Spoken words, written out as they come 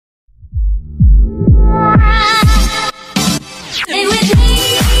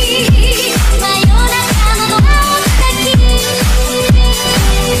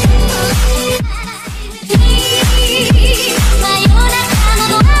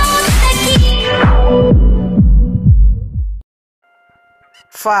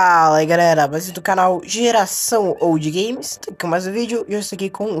Fala aí galera, mas do canal Geração Old Games, tô aqui com mais um vídeo e eu estou aqui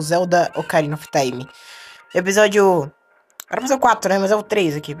com o Zelda Ocarina of Time. Episódio... era pra ser o 4, né, mas é o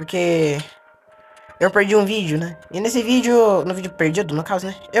 3 aqui, porque eu perdi um vídeo, né. E nesse vídeo, no vídeo perdido no caso,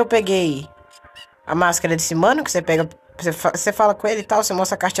 né, eu peguei a máscara desse mano, que você pega, você fala com ele e tal, você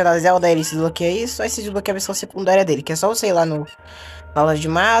mostra a carta da Zelda, ele se desbloqueia isso, aí você desbloqueia a versão secundária dele, que é só você ir lá na loja de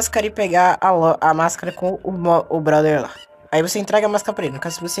máscara e pegar a máscara com o brother lá. Aí você entrega a máscara pra ele. No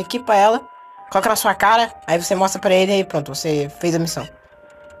caso, você equipa ela, coloca na sua cara, aí você mostra pra ele e aí pronto, você fez a missão.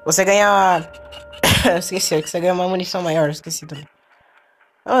 Você ganha... esqueci, que você ganha uma munição maior, esqueci também.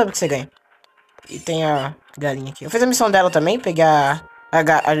 Eu lembro que você ganha. E tem a galinha aqui. Eu fiz a missão dela também, pegar a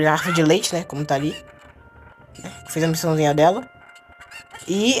garrafa de leite, né, como tá ali. Fiz a missãozinha dela.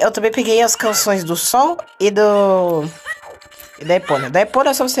 E eu também peguei as canções do Sol e do... e da Epona. Da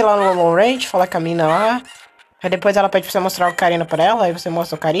Epona é só você ir lá no long range, falar com a mina lá. Aí depois ela pede pra você mostrar o Ocarina pra ela, aí você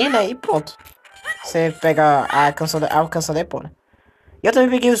mostra o Ocarina e pronto. Você pega a canção da Epona. E eu também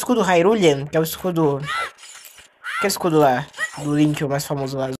peguei o escudo Hyrulean, que é o escudo... aquele escudo lá, do Link, o mais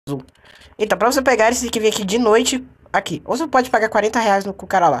famoso lá, azul. Então, pra você pegar, você tem que vir aqui de noite, aqui. Ou você pode pagar 40 reais com o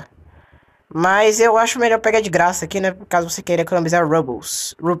cara lá. Mas eu acho melhor pegar de graça aqui, né? Caso você queira economizar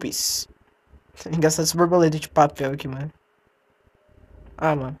rupees. Engraçado esse borboleta de papel aqui, mano.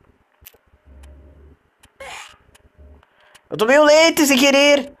 Ah, mano. Eu tomei o leite sem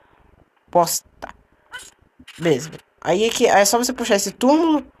querer. Posta. Beleza. Aí é só você puxar esse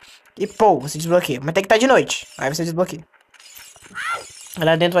túmulo e pô, você desbloqueia. Mas tem que estar de noite. Aí você desbloqueia.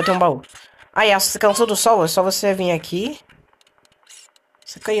 Lá dentro vai ter um baú. Aí, a canção do sol, é só você vir aqui.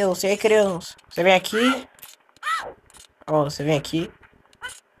 Você é criança. Você vem aqui. Ó, você vem aqui.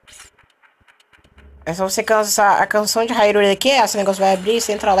 É só você cansar a canção de Hyrule aqui. Esse negócio vai abrir,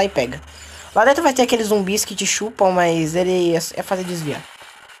 você entra lá e pega. Lá dentro vai ter aqueles zumbis que te chupam, mas ele é fazer desviar.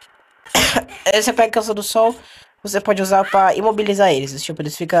 Aí você pega a canção do sol, você pode usar pra imobilizar eles. Tipo,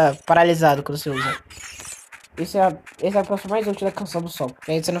 eles ficam paralisados quando você usa. Esse é a parte mais útil da canção do sol. Porque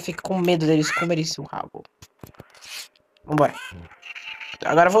aí você não fica com medo deles comerem seu rabo. Vambora.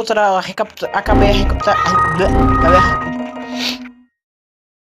 Agora voltando a recapitular. Acabei a recapitular.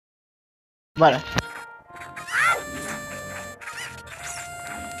 Bora.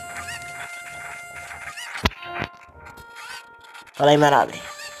 Fala aí, meu nave.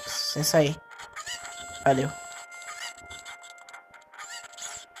 Sem sair. Valeu.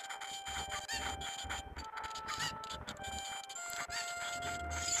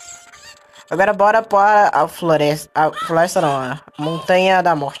 Agora bora para a floresta. A floresta não, a Montanha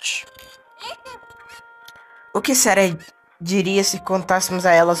da Morte. O que Série diria se contássemos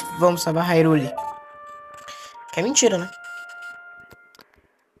a elas vamos salvar Hyrule? Que é mentira, né?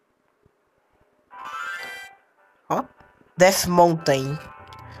 Ó. Death Mountain.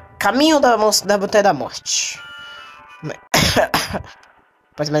 Caminho da Montanha da Morte.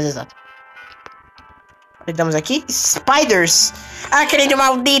 Pode ser mais exato. Estamos aqui. Spiders! Ah, querido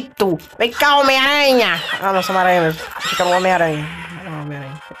maldito! Vem cá, Homem-Aranha! Ah, não, sou uma aranha mesmo. Achei que era um Homem-Aranha. Não, um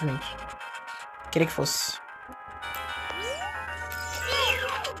Homem-Aranha, realmente. Queria que fosse.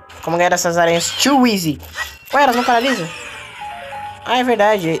 Como ganhar essas aranhas? Too easy! Ué, elas não paralisam? Ah, é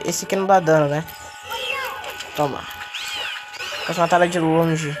verdade. Esse aqui não dá dano, né? Toma. Posso matar ela de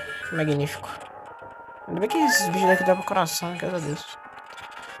longe. Magnífico. Ainda bem que esses bichos daqui dão pro coração, graças a Deus.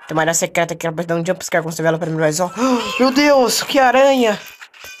 Tem uma área secreta que ela pode dar um jumpscare quando você vê ela primeira vez. Oh, meu Deus, que aranha!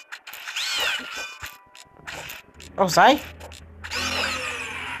 Oh, sai!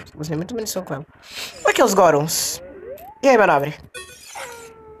 Gostei muito munição com ela. Olha aqui os Gorons. E aí, meu nobre?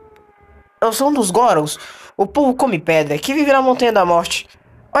 Eu sou um dos Gorons. O povo come pedra, que vive na Montanha da Morte.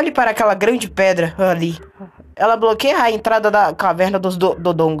 Olhe para aquela grande pedra ali. Ela bloqueia a entrada da caverna dos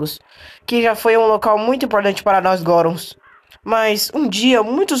Dodongos, que já foi um local muito importante para nós Gorons. Mas um dia,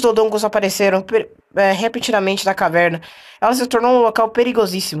 muitos Dodongos apareceram repentinamente na caverna. Ela se tornou um local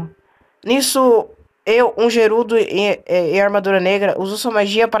perigosíssimo. Nisso, eu, um gerudo e armadura negra, uso sua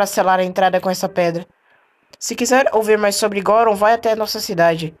magia para selar a entrada com essa pedra. Se quiser ouvir mais sobre Goron, vai até a nossa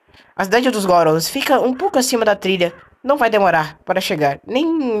cidade. A cidade dos Gorons fica um pouco acima da trilha. Não vai demorar para chegar, nem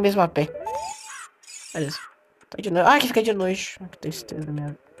mesmo a pé. Beleza. Tá de noite. Ah, que fica de noite. Que tristeza,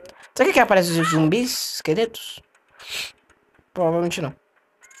 merda. Será que aparece os zumbis? Esqueletos? Provavelmente não.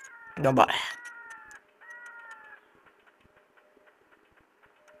 Então bora.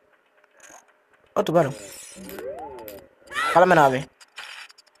 Outro Gorão. Fala, meu nome.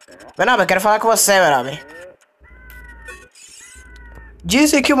 Meu nome, eu quero falar com você, meu nome.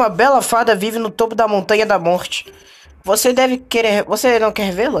 Dizem que uma bela fada vive no topo da Montanha da Morte. Você deve querer... Você não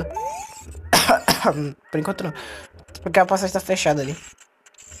quer vê-la? Por enquanto não. Porque a passagem está fechada ali.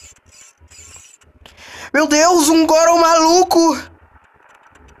 Meu Deus, um Goron maluco!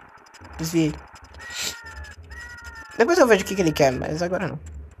 Desviei. Depois eu vejo o que ele quer, mas agora não.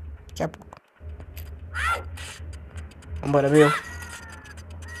 Daqui a pouco. Vambora, meu.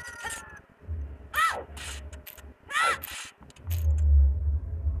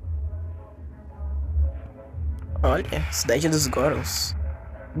 Olha, cidade dos Gorons.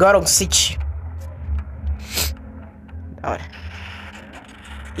 Goron City. Da hora.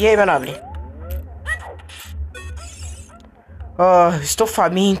 E aí, meu nobre? Oh, estou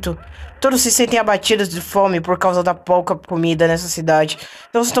faminto. Todos se sentem abatidos de fome por causa da pouca comida nessa cidade.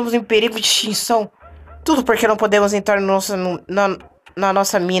 Nós estamos em perigo de extinção. Tudo porque não podemos entrar na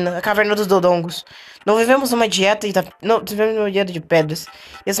nossa mina, a caverna dos Dodongos. Não vivemos numa dieta não vivemos numa dieta de pedras.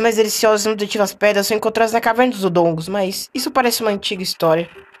 E as mais deliciosas e nutritivas pedras são encontradas na caverna dos Dodongos, mas isso parece uma antiga história.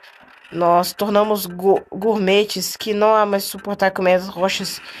 Nós tornamos gourmetes que não há mais suportar comer as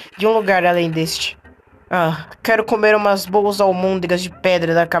rochas de um lugar além deste. Ah, quero comer umas boas almôndegas de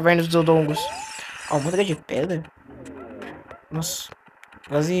pedra da caverna dos Dodongos. Almôndega de pedra? Nossa,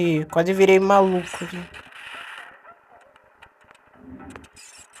 quase virei maluco aqui.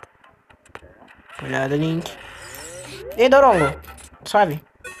 Olhada, Link. Ei, Dorongo. Suave.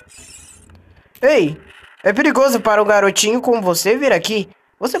 Ei, é perigoso para um garotinho como você vir aqui.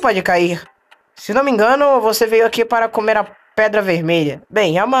 Você pode cair. Se não me engano, você veio aqui para comer a pedra vermelha.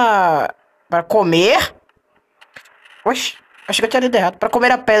 Bem, é uma... Para comer? Oxe, acho que eu tinha lido errado. Para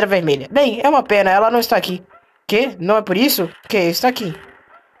comer a pedra vermelha. Bem, é uma pena, ela não está aqui. Que? Não é por isso? Que está aqui.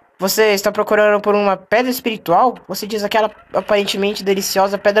 Você está procurando por uma pedra espiritual? Você diz aquela aparentemente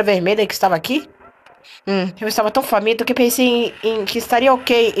deliciosa pedra vermelha que estava aqui? Eu estava tão faminto que pensei em que estaria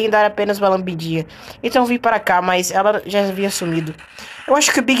ok em dar apenas uma lambidinha. Então vim para cá, mas ela já havia sumido. Eu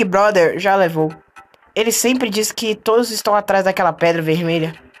acho que o Big Brother já a levou. Ele sempre diz que todos estão atrás daquela pedra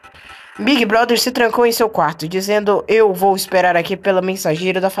vermelha. Big Brother se trancou em seu quarto, dizendo: eu vou esperar aqui pelo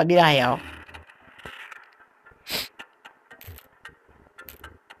mensageiro da família real.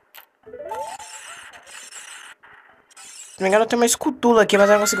 Se não me engano, tem uma escultura aqui, mas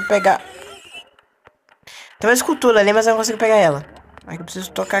eu não consigo pegar. Tem uma escultura ali, mas eu não consigo pegar ela. Aí eu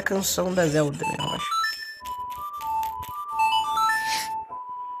preciso tocar a canção da Zelda, né, eu acho.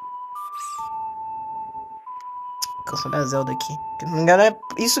 Canção da Zelda aqui. Se não me engano, é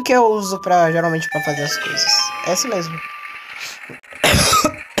isso que eu uso geralmente pra fazer as coisas. É isso mesmo.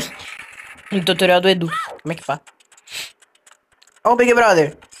 No tutorial do Edu. Como é que faz? Ó o Big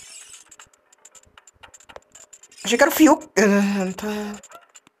Brother. Achei que era o Fiuk.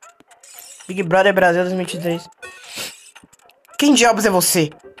 Big Brother Brasil 2023. Quem diabos é você?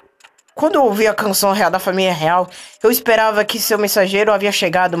 Quando eu ouvi a canção real da família real, eu esperava que seu mensageiro havia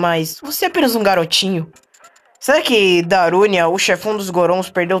chegado, mas você é apenas um garotinho. Será que Darunia, o chefão dos Gorons,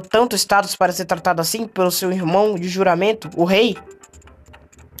 perdeu tanto status para ser tratado assim pelo seu irmão de juramento, o rei?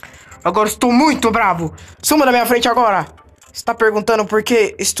 Agora estou muito bravo! Suma da minha frente agora! Está perguntando por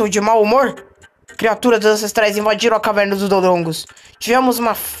que estou de mau humor? Criaturas dos ancestrais invadiram a caverna dos Dodongos. Tivemos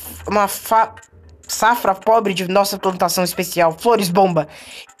uma safra pobre de nossa plantação especial, flores bomba,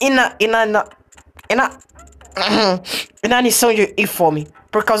 inanição e fome,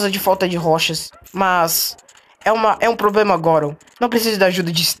 por causa de falta de rochas. Mas é um problema agora. Não preciso da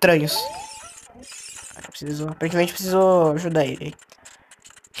ajuda de estranhos. Aparentemente preciso ajudar ele.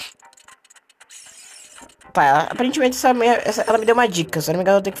 Tá, aparentemente ela me deu uma dica. Se não me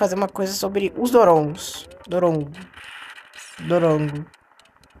engano, eu tenho que fazer uma coisa sobre os Dorongos. Dorongo.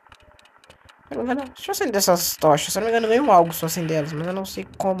 Deixa eu acender essas tochas. Se eu não me engano, veio algo só acender elas, mas eu não sei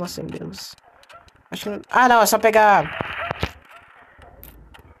como acendê-las. Acho que... Ah, não, é só pegar...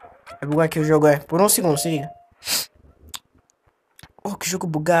 É bugar aqui o jogo, é. Por um segundo, se liga. Oh, que jogo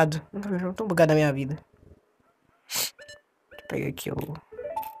bugado. Nunca vi um jogo tão bugado na minha vida. Deixa eu pegar aqui o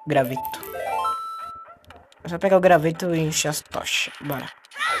graveto. É só pegar o graveto e encher as tochas. Bora.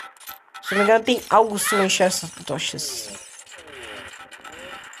 Se não me engano, tem algo se eu encher essas tochas.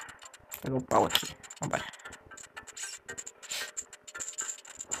 Pega o pau aqui. Vambora.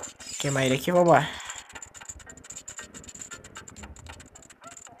 Queimar ele aqui, vambora.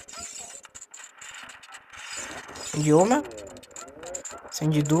 Acende uma.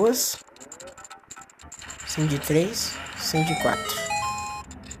 Acende duas. Acende três. Acende quatro.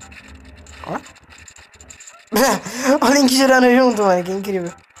 Ó. Olha o Link girando junto, mano. Que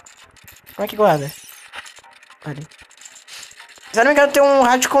incrível. Como é que guarda? Ali. Se eu não me engano, tem um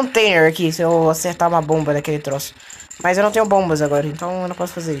rádio container aqui. Se eu acertar uma bomba daquele troço. Mas eu não tenho bombas agora, então eu não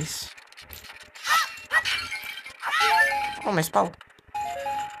posso fazer isso. Oh, mas pau.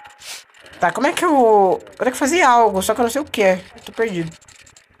 Tá, como é que eu... Eu tenho que fazer algo, só que eu não sei o que é. Eu tô perdido.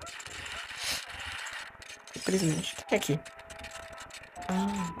 infelizmente. O que é aqui?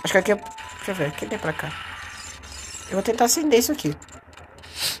 Acho que aqui é... Deixa eu ver, o que tem pra cá? Eu vou tentar acender isso aqui.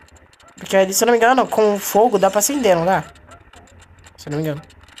 Porque ali, se eu não me engano, com fogo dá pra acender, não dá? Se eu não me engano.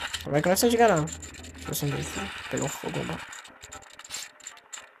 Não vai que não acende, não. Deixa eu acender aqui. Pegar um fogo, não.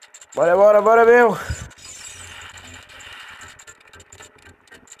 Bora, bora, bora, meu!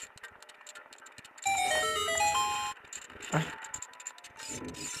 Vai,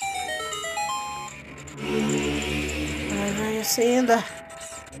 vai, acenda!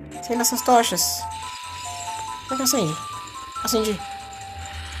 Acenda essas tochas! Como é que acende? Acendi!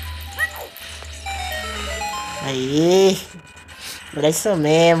 Aí! Era isso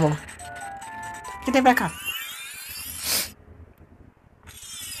mesmo! O que tem pra cá?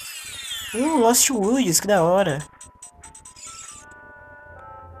 Lost Woods, que da hora!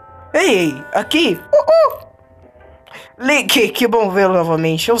 Ei, aqui! Link, que bom vê-lo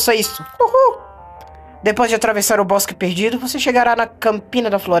novamente. Ouça isso! Uhul! Depois de atravessar o bosque perdido, você chegará na campina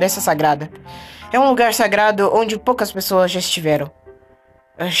da Floresta Sagrada. É um lugar sagrado onde poucas pessoas já estiveram.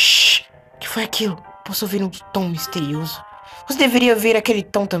 Que foi aquilo? Posso ouvir um tom misterioso. Você deveria ver aquele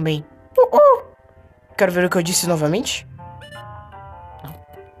tom também. Quero ver o que eu disse novamente? Não.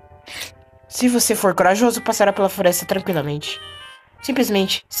 Se você for corajoso, passará pela floresta tranquilamente.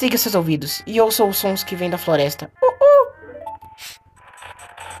 Simplesmente siga seus ouvidos e ouça os sons que vêm da floresta.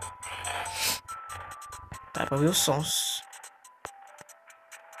 Tá, pra ouvir os sons.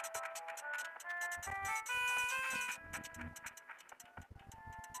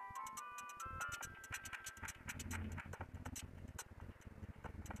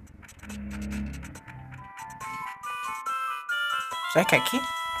 Será que é aqui?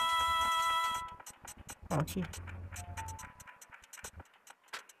 Aqui.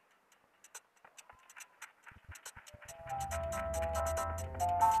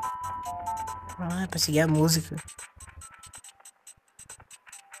 Ah, é pra seguir a música.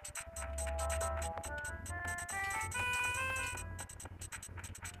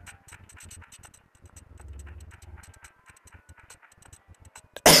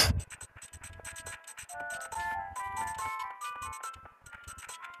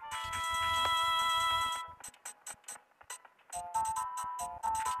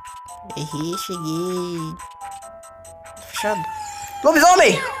 Errei, cheguei. Fechado.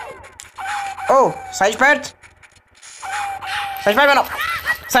 Lobisomem! Oh, sai de perto. Sai de perto, meu nobre.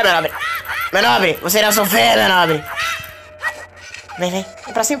 Sai, meu nobre. Meu nobre, você irá sofrer, meu nobre. Vem, vem.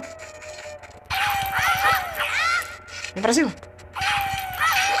 Vem pra cima. Vem pra cima.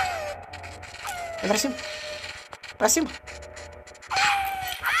 Vem pra cima. Pra cima.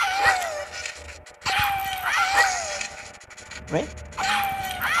 Vem.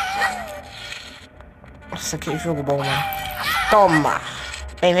 Nossa, que jogo bom, mano. Toma.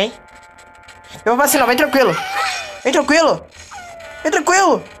 Vem, vem. Eu vou vacilar, vem tranquilo. Vem tranquilo. Vem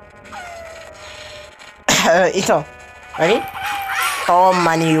tranquilo. Então. Vai vir?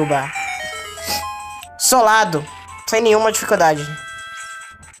 Toma, Nilba. Solado. Sem nenhuma dificuldade.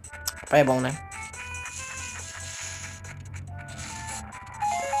 É bom, né?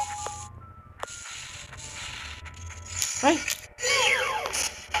 Vai.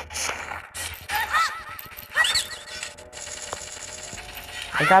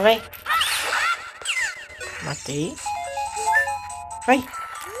 Vem cá, vem. Matei. Vai.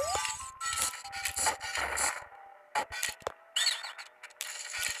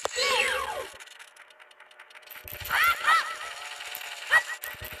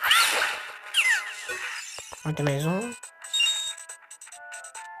 Tem mais um.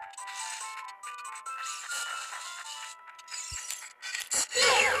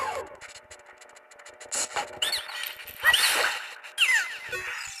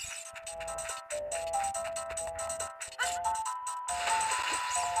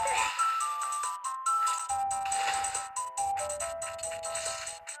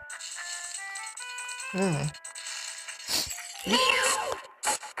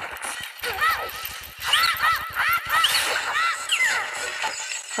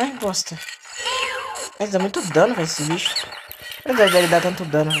 Ai, bosta. Mas dá muito dano, velho, esse bicho. Não deve dar tanto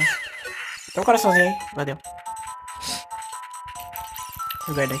dano, velho. Tem um coraçãozinho aí. Valeu.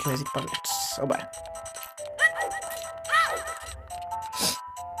 Vou guardar aqui meus equipamentos. Vambora.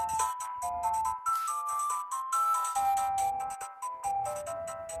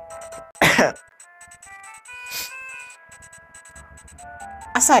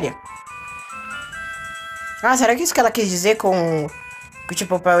 A Sária. Ah, será que isso que ela quis dizer com... Que,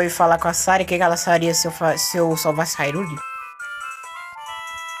 tipo, pra eu ir falar com a Sária, o que ela faria se eu salvasse Hyrule?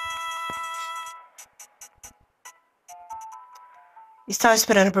 Estava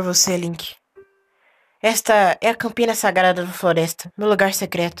esperando por você, Link. Esta é a campina sagrada da floresta, meu lugar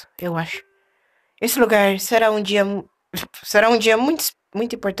secreto, eu acho. Esse lugar será um dia, será um dia muito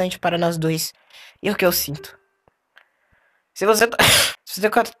importante para nós dois. E é o que eu sinto. Se você, se você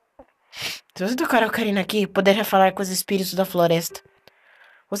tocar, se você tocar a ocarina aqui, poderá falar com os espíritos da floresta.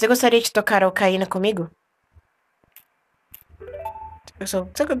 Você gostaria de tocar a ocarina comigo? O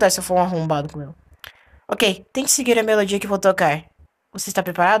que acontece se eu for um arrombado com ele? Ok, tente seguir a melodia que vou tocar. Você está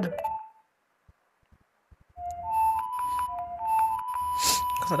preparado?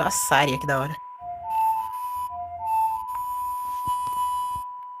 Nossa, da Sária, que da hora.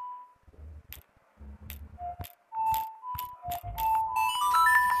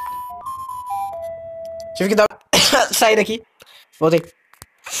 Tive que dar sair daqui. Voltei.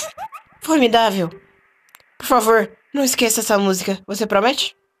 Formidável. Por favor, não esqueça essa música. Você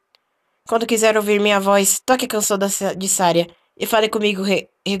promete? Quando quiser ouvir minha voz, toque a canção de Sária e fale comigo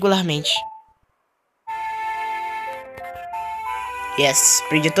regularmente. Yes,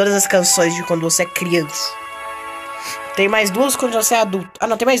 aprendi todas as canções de quando você é criança. Tem mais duas quando você é adulto. Ah,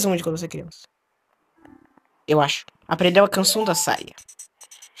 não, tem mais uma de quando você é criança. Eu acho. Aprendeu a canção da Sária.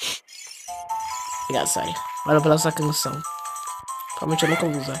 Obrigado, Sária. Valeu pela sua canção. Provavelmente eu nunca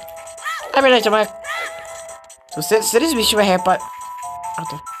vou usar. É verdade, mas... Se eles estiver reparando... Ah,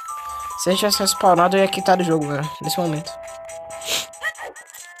 tá. Se ele tivesse respawnado, eu ia quitar do jogo, mano. Nesse momento.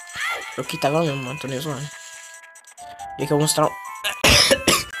 Eu quitava mesmo, mano. Tô nem zoando. E aqui eu vou mostrar um...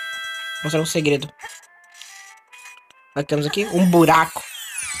 mostrar um segredo. Nós temos aqui um buraco.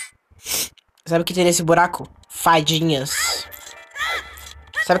 Sabe o que tem nesse buraco? Fadinhas.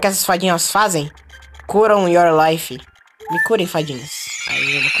 Sabe o que essas fadinhas fazem? Curam your life. Me curem, fadinhas.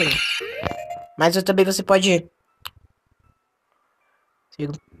 Aí eu vou curar. Mas eu também você pode...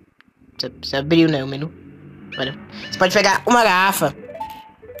 Você abriu, né, o menu. Olha. Você pode pegar uma garrafa.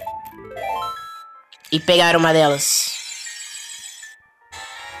 E pegar uma delas.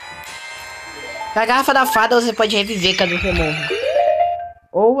 A garrafa da fada você pode reviver caso você morra.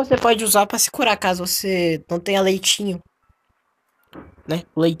 Ou você pode usar pra se curar caso você não tenha leitinho. Né?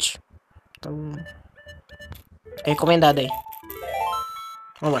 Leite. Então... é recomendado aí.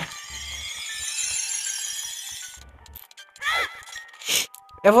 Vamos lá.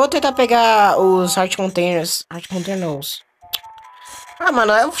 Eu vou tentar pegar os heart containers. Heart containers. Ah,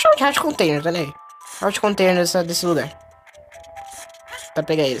 mano, eu vou chamar de heart containers, olha aí. Heart containers desse lugar. Pra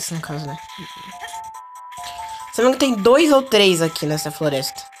pegar eles, no caso, né? Você vê que tem 2 ou 3 aqui nessa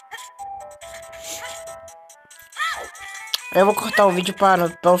floresta. Eu vou cortar o vídeo pra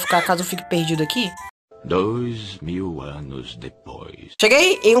não ficar, caso eu fique perdido aqui. 2000 anos depois.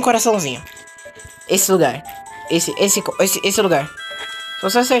 Cheguei em um coraçãozinho. Esse lugar. Esse lugar. Se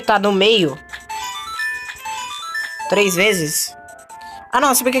você acertar no meio 3 vezes. Ah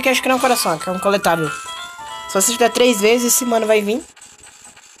não, se bem que aqui acho que não é um coração, que é um coletável. Se você fizer 3 vezes, esse mano vai vir.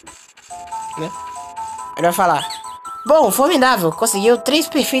 Né? Ele vai falar: bom, formidável, conseguiu 3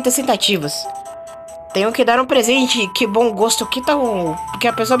 perfeitas tentativas. Tenho que dar um presente, que bom gosto, que tal... que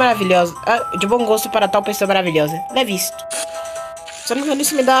a pessoa maravilhosa... Ah, de bom gosto para tal pessoa maravilhosa. Leve isto. Se eu não me engano,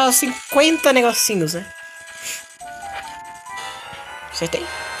 isso me dá 50 negocinhos, né? Acertei.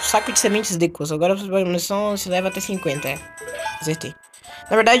 Saco de sementes decos. Agora a munição se leva até 50, é. Acertei.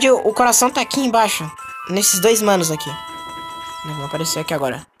 Na verdade, o coração tá aqui embaixo. Nesses 2 manos aqui. Vou aparecer aqui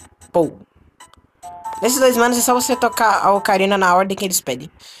agora. Pô. Nesses 2 manos é só você tocar a ocarina na ordem que eles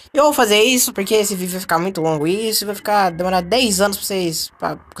pedem. Eu vou fazer isso porque esse vídeo vai ficar muito longo. E isso vai ficar... demorar 10 anos pra vocês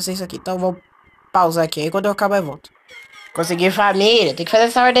isso aqui. Então eu vou pausar aqui. Aí quando eu acabar eu volto. Conseguir família. Tem que fazer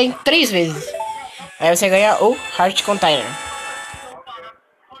essa ordem 3 vezes. Aí você ganha o Heart Container.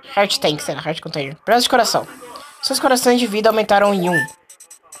 Heart Tank, sei lá. Heart Container. Braço de coração. Seus corações de vida aumentaram em 1.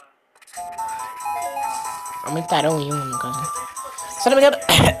 Aumentarão em 1, no caso. Se eu não me engano,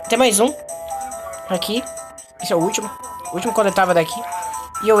 tem mais um. Aqui. Esse é o último. O último coletável daqui.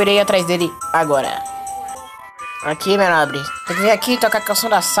 E eu irei atrás dele agora. Aqui, meu nobre. Tem que vir aqui e tocar a canção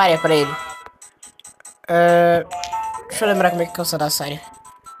da Sária pra ele. Deixa eu lembrar como é que é a canção da Sária.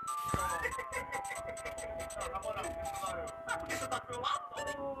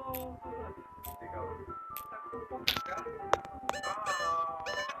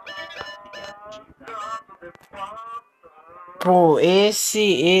 Pô,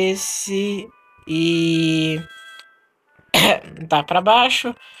 esse e... tá pra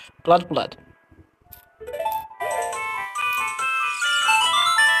baixo, pro lado.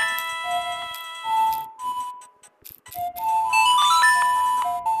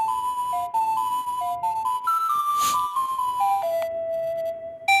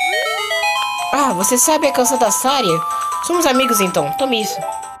 Ah, você sabe a canção da Sária? Somos amigos então, tome isso.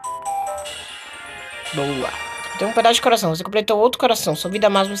 Boa. Tem um pedaço de coração. Você completou outro coração. Sua vida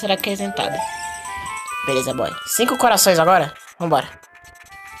máxima será acrescentada. Beleza, boy. 5 corações agora? Vambora.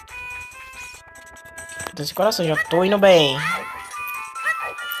 Então, 5 corações. Já tô indo bem.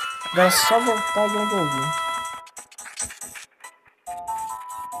 Agora é só voltar de onde eu vim.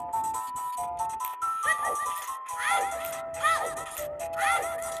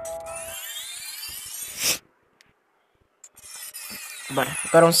 Bora.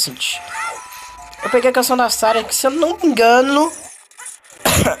 Agora é um seguinte. Eu peguei a canção da Sarah, que se eu não me engano...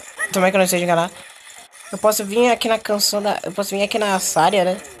 Também que eu não esteja enganado. Eu posso vir aqui na canção da... Eu posso vir aqui na Sarah,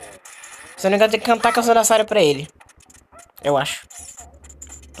 né? Se eu não me engano, tem que cantar a canção da Sarah pra ele. Eu acho.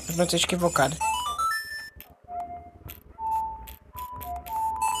 Eu não esteja equivocado.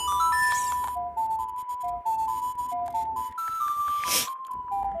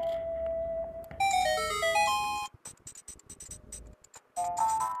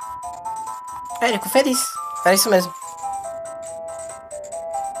 É, ele ficou feliz. Era isso mesmo.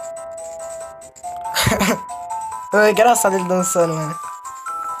 É engraçado ele dançando, mano.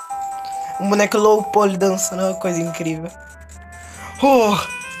 Um boneco low poly dançando é uma coisa incrível. Oh!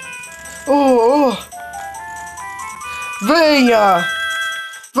 Oh! Oh! Venha!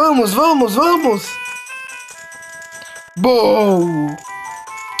 Vamos, vamos, vamos! Boa!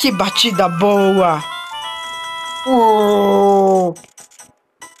 Que batida boa! Oh!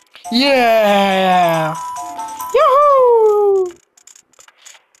 Yeah! Yahoo!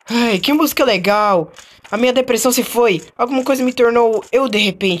 Ai, que música legal! A minha depressão se foi. Alguma coisa me tornou eu de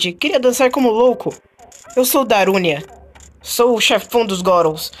repente. Queria dançar como louco. Eu sou Darunia. Sou o chefão dos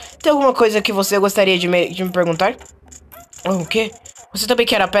Gorons. Tem alguma coisa que você gostaria de me perguntar? O quê? Você também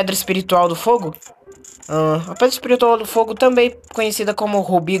quer a Pedra Espiritual do Fogo? A Pedra Espiritual do Fogo, também conhecida como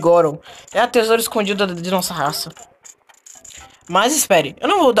Rubi Goron, é a tesouro escondido de nossa raça. Mas espere, eu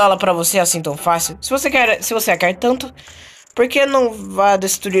não vou dá-la pra você assim tão fácil. Se você a quer tanto, por que não vá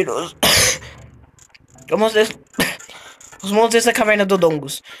destruir os... os monstros da Caverna do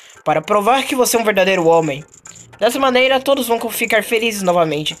Dongos, para provar que você é um verdadeiro homem. Dessa maneira, todos vão ficar felizes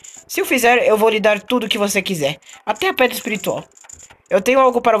novamente. Se o fizer, eu vou lhe dar tudo o que você quiser, até a Pedra Espiritual. Eu tenho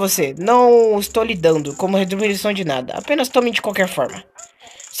algo para você. Não estou lhe dando como retribuição de nada. Apenas tome de qualquer forma.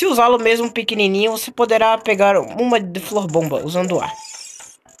 Se usá-lo mesmo pequenininho, você poderá pegar uma de flor bomba usando o ar.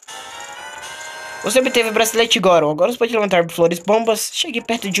 Você obteve o bracelete Goron. Agora você pode levantar flores bombas. Chegue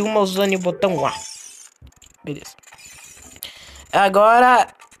perto de uma usando o botão A. Beleza. Agora...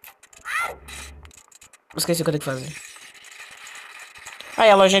 Esqueci o que eu tenho que fazer. Ah,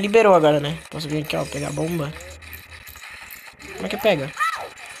 e a loja liberou agora, né? Posso vir aqui, ó, pegar a bomba. Como é que pega?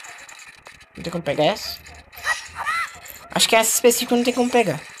 Não tem como pegar essa? Acho que essa específica não tem como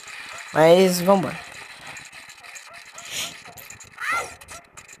pegar. Mas, vambora.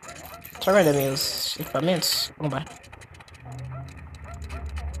 Só guardar meus equipamentos. Vambora.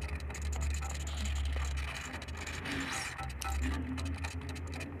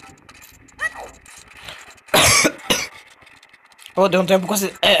 Pô, deu um tempo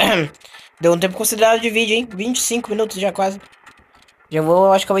deu um tempo considerável de vídeo, hein? 25 minutos já quase. Já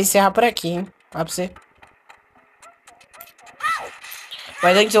vou, acho que eu vou encerrar por aqui, hein? Vai pra você.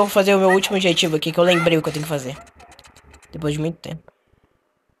 Mas antes eu vou fazer o meu último objetivo aqui, que eu lembrei o que eu tenho que fazer. Depois de muito tempo.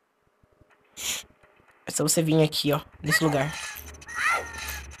 É só você vir aqui, ó, nesse lugar.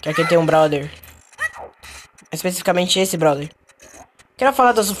 Que aqui tem um brother. Especificamente esse brother. Quero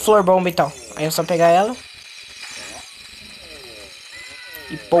falar das flor bomba e tal. Aí é só pegar ela.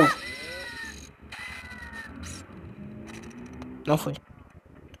 E pô. Não foi.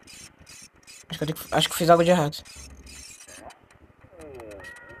 Acho que eu fiz algo de errado.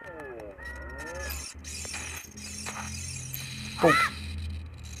 Pô.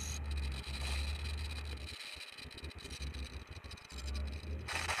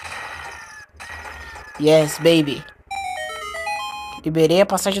 Yes, baby. Liberei a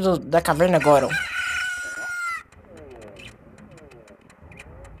passagem da caverna Goron.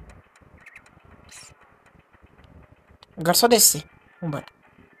 Agora é só descer. Vambora.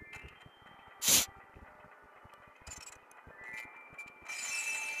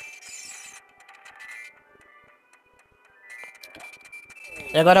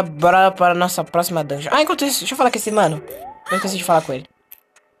 E agora bora para a nossa próxima dungeon. Ah, enquanto isso, deixa eu falar com esse mano. Eu esqueci de falar com ele.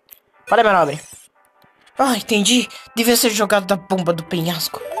 Fala, meu nobre. Ah, entendi. Devia ser jogado da bomba do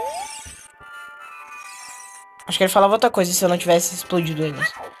penhasco. Acho que ele falava outra coisa se eu não tivesse explodido ele.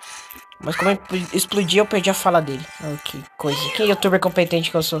 Mas como eu explodi, eu perdi a fala dele. Oh, que coisa. Que youtuber competente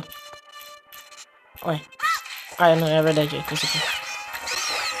que eu sou. Ué. Ah, não, é verdade. É isso aqui.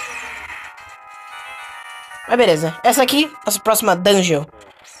 Mas beleza. Essa aqui é a próxima dungeon.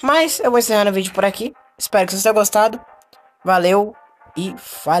 Mas eu vou encerrar o vídeo por aqui. Espero que vocês tenham gostado. Valeu e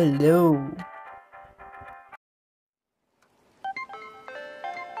falou!